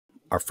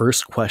Our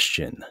first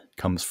question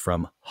comes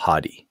from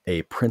Hadi,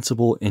 a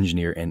principal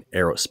engineer in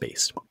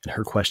aerospace. And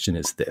her question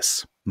is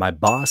this: my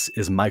boss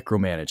is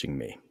micromanaging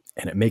me,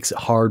 and it makes it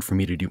hard for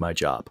me to do my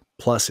job.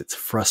 Plus, it's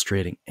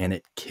frustrating and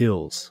it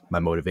kills my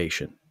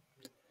motivation.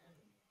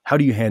 How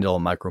do you handle a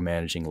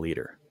micromanaging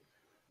leader?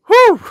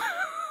 Whew!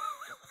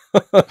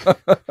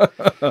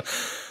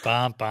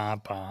 Bum,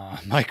 bum, bum.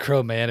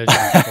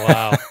 Micromanagement.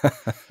 Wow.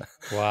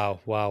 Wow.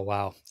 Wow.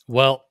 Wow.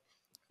 Well,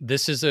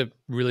 this is a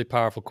really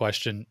powerful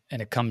question,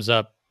 and it comes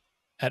up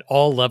at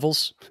all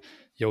levels.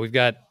 We've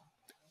got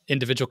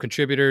individual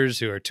contributors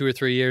who are 2 or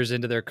 3 years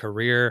into their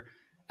career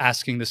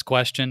asking this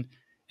question,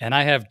 and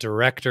I have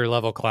director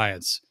level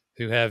clients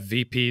who have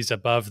VPs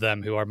above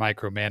them who are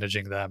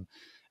micromanaging them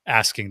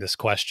asking this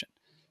question.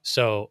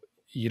 So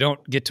you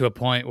don't get to a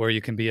point where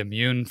you can be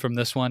immune from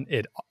this one.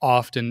 It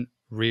often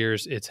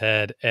rears its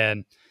head.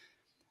 And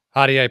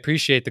Hadi, I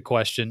appreciate the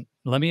question.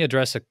 Let me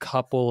address a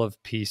couple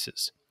of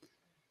pieces.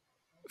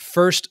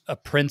 First, a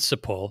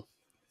principle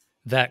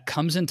that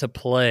comes into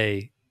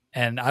play,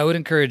 and I would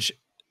encourage,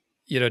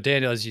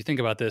 Daniel, as you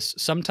think about this,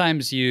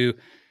 sometimes you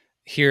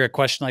hear a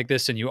question like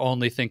this and you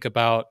only think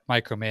about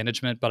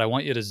micromanagement, but I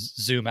want you to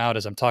zoom out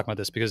as I'm talking about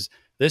this, because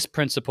this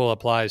principle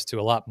applies to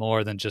a lot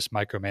more than just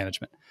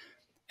micromanagement.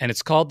 And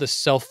it's called the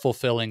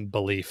self-fulfilling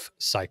belief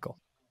cycle.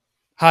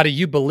 How do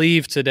you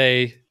believe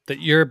today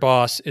that your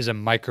boss is a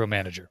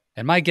micromanager?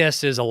 And my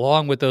guess is,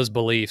 along with those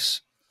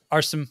beliefs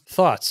are some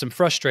thoughts, some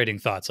frustrating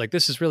thoughts, like,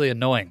 this is really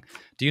annoying.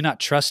 Do you not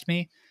trust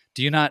me?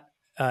 Do you not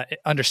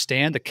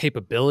understand the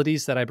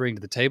capabilities that I bring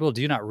to the table?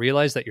 Do you not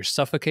realize that you're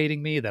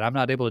suffocating me, that I'm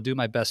not able to do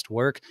my best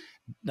work?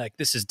 Like,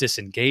 this is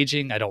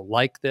disengaging. I don't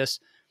like this.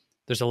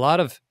 There's a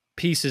lot of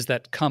pieces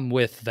that come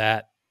with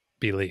that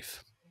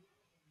belief.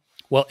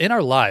 Well, in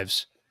our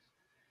lives,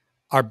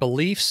 our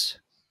beliefs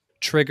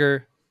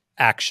trigger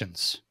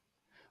actions.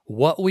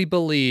 What we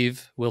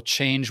believe will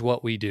change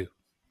what we do.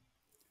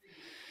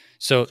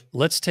 So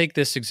let's take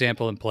this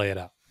example and play it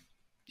out.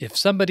 If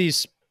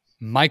somebody's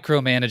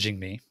micromanaging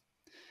me,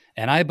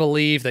 and I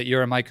believe that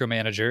you're a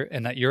micromanager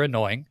and that you're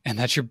annoying and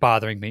that you're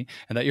bothering me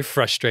and that you're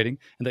frustrating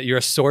and that you're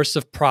a source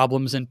of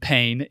problems and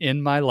pain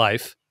in my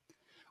life,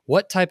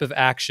 what type of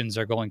actions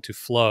are going to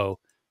flow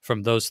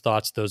from those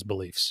thoughts, those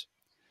beliefs?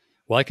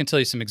 Well, I can tell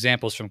you some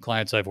examples from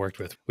clients I've worked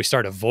with. We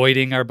start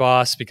avoiding our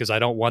boss because I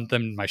don't want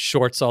them in my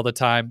shorts all the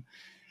time.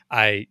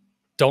 I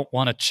don't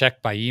want to check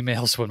my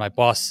emails when my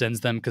boss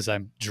sends them because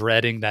I'm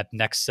dreading that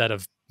next set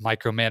of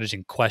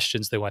micromanaging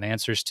questions they want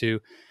answers to.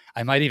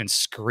 I might even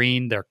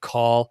screen their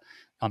call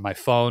on my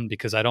phone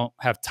because I don't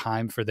have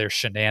time for their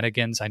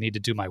shenanigans. I need to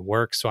do my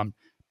work, so I'm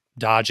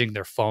dodging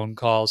their phone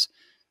calls.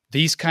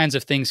 These kinds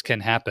of things can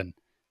happen.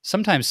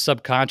 Sometimes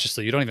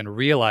subconsciously, you don't even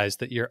realize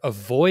that you're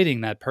avoiding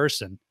that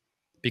person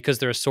because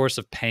they're a source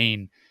of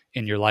pain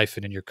in your life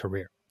and in your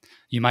career.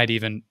 You might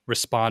even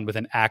respond with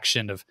an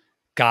action of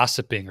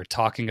gossiping or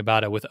talking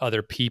about it with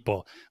other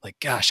people. Like,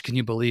 gosh, can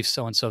you believe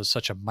so-and-so is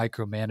such a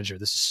micromanager?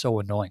 This is so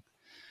annoying.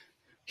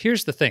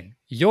 Here's the thing.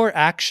 Your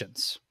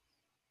actions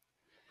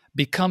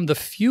become the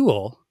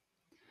fuel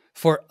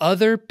for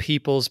other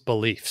people's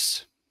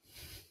beliefs.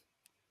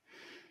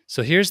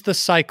 So here's the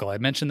cycle. I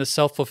mentioned the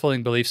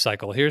self-fulfilling belief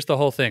cycle. Here's the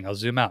whole thing. I'll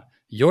zoom out.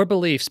 Your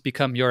beliefs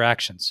become your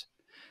actions.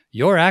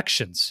 Your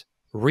actions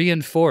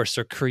reinforce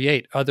or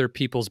create other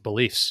people's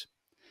beliefs.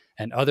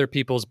 And other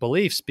people's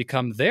beliefs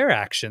become their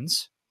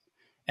actions,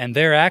 and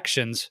their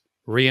actions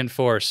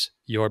reinforce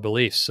your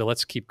beliefs. So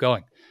let's keep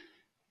going.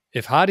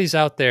 If Hadi's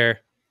out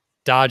there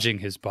dodging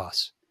his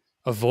boss,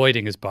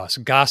 avoiding his boss,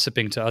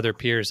 gossiping to other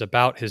peers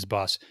about his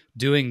boss,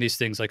 doing these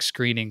things like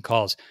screening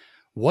calls,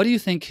 what do you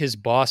think his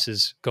boss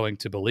is going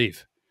to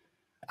believe?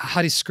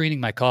 Hadi's screening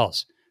my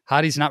calls.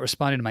 Hadi's not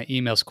responding to my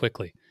emails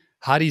quickly.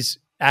 Hadi's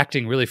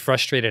acting really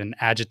frustrated and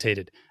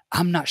agitated.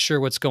 I'm not sure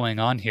what's going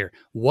on here.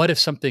 What if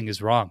something is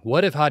wrong?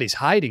 What if Hadi's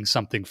hiding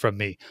something from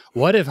me?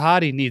 What if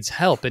Hadi needs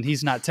help and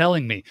he's not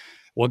telling me?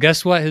 Well,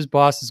 guess what his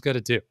boss is going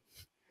to do?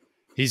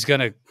 He's going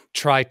to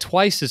try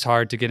twice as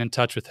hard to get in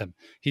touch with him.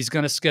 He's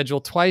going to schedule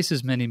twice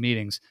as many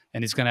meetings,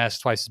 and he's going to ask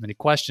twice as many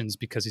questions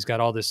because he's got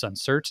all this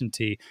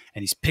uncertainty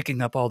and he's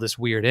picking up all this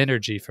weird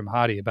energy from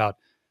Hadi about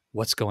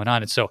what's going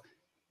on. And so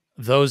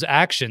those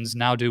actions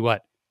now do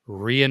what?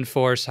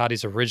 Reinforce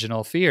Hadi's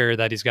original fear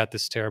that he's got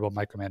this terrible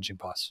micromanaging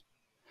boss.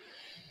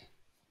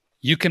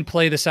 You can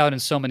play this out in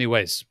so many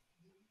ways.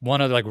 One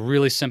other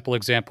really simple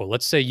example.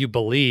 Let's say you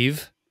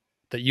believe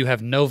that you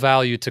have no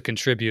value to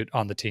contribute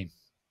on the team.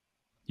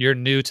 You're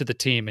new to the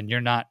team and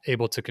you're not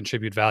able to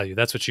contribute value.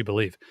 That's what you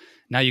believe.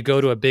 Now you go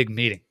to a big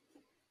meeting.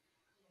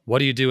 What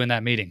do you do in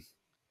that meeting?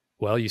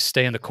 Well, you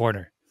stay in the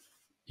corner.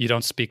 You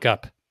don't speak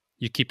up.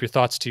 You keep your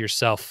thoughts to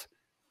yourself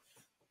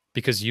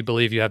because you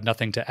believe you have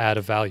nothing to add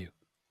of value.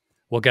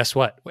 Well, guess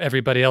what?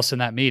 Everybody else in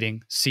that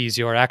meeting sees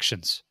your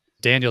actions.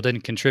 Daniel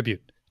didn't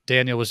contribute.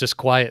 Daniel was just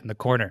quiet in the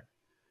corner.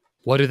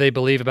 What do they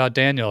believe about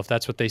Daniel if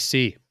that's what they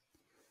see?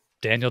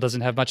 Daniel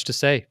doesn't have much to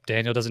say.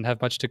 Daniel doesn't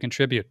have much to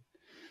contribute.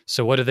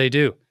 So what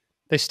do?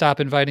 They stop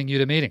inviting you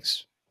to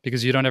meetings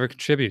because you don't ever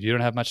contribute. You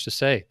don't have much to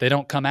say. They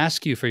don't come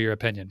ask you for your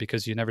opinion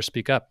because you never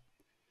speak up.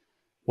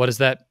 What does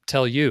that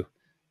tell you?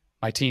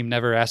 My team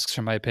never asks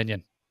for my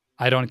opinion.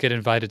 I don't get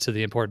invited to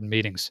the important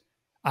meetings.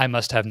 I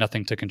must have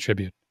nothing to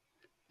contribute.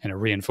 And it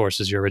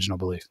reinforces your original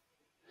belief.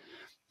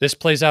 This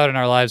plays out in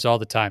our lives all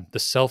the time, the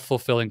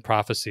self-fulfilling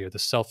prophecy or the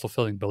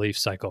self-fulfilling belief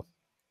cycle.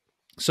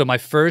 So my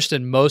first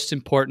and most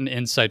important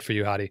insight for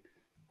you, Hadi,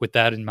 with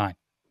that in mind,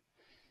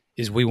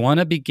 is we want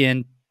to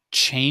begin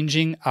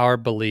changing our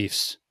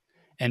beliefs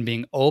and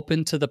being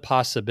open to the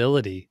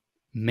possibility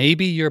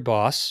maybe your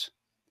boss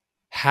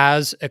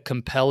has a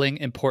compelling,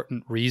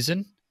 important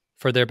reason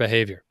for their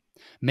behavior.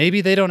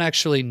 Maybe they don't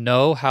actually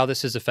know how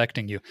this is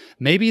affecting you.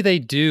 Maybe they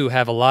do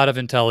have a lot of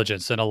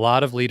intelligence and a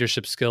lot of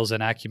leadership skills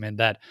and acumen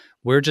that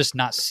we're just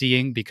not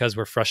seeing because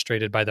we're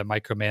frustrated by the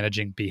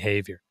micromanaging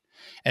behavior.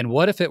 And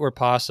what if it were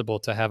possible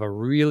to have a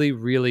really,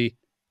 really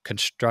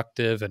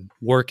constructive and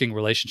working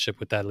relationship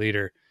with that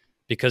leader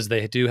because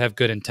they do have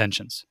good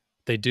intentions?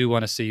 They do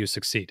want to see you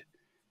succeed.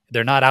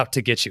 They're not out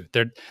to get you.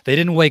 They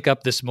didn't wake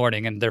up this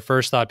morning and their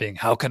first thought being,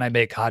 how can I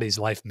make Hadi's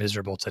life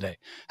miserable today?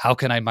 How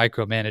can I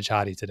micromanage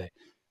Hadi today?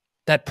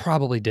 That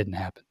probably didn't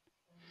happen.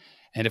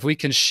 And if we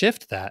can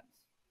shift that,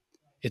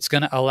 it's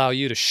going to allow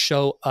you to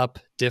show up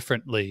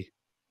differently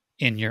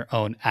in your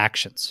own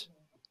actions.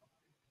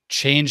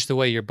 Change the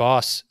way your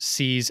boss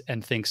sees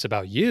and thinks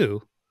about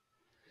you,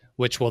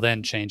 which will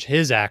then change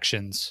his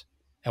actions,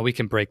 and we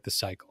can break the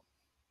cycle.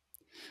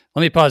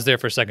 Let me pause there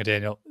for a second,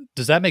 Daniel.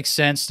 Does that make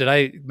sense? Did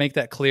I make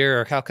that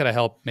clear, or how could I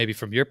help maybe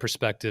from your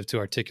perspective to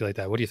articulate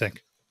that? What do you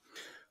think?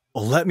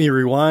 Well, let me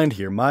rewind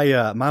here.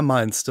 My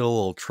mind's still a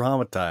little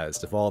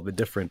traumatized of all the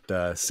different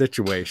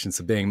situations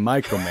of being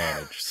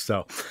micromanaged.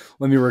 So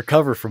let me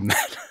recover from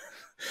that.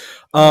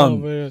 Oh,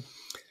 man.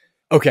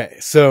 Okay,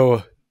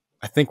 so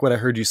I think what I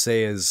heard you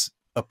say is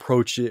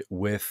approach it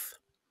with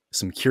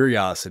some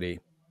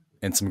curiosity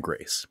and some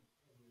grace.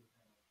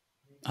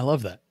 I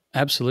love that.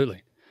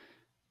 Absolutely.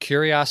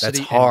 Curiosity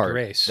That's hard. and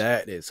grace.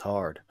 That is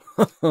hard.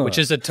 Which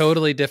is a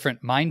totally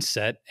different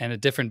mindset and a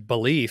different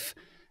belief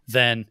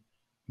than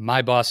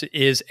my boss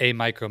is a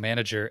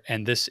micromanager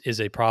and this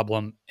is a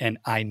problem and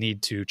I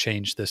need to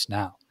change this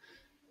now.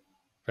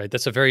 Right?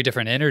 That's a very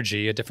different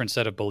energy, a different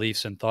set of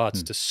beliefs and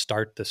thoughts to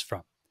start this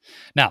from.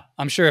 Now,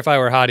 I'm sure if I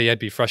were Hadi, I'd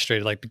be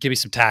frustrated. Like, give me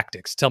some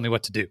tactics. Tell me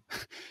what to do.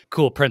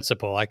 Cool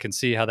principle. I can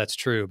see how that's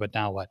true, but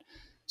now what?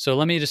 So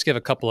let me just give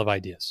a couple of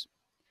ideas.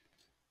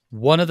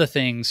 One of the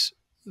things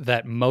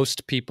that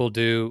most people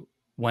do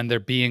when they're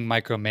being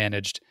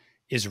micromanaged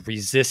is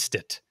resist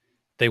it.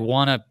 They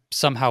want to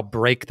somehow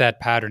break that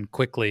pattern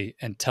quickly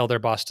and tell their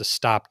boss to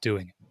stop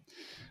doing it.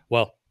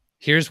 Well,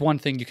 here's one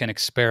thing you can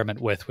experiment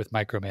with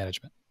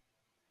micromanagement.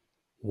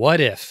 What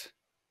if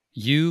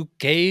you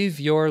gave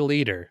your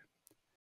leader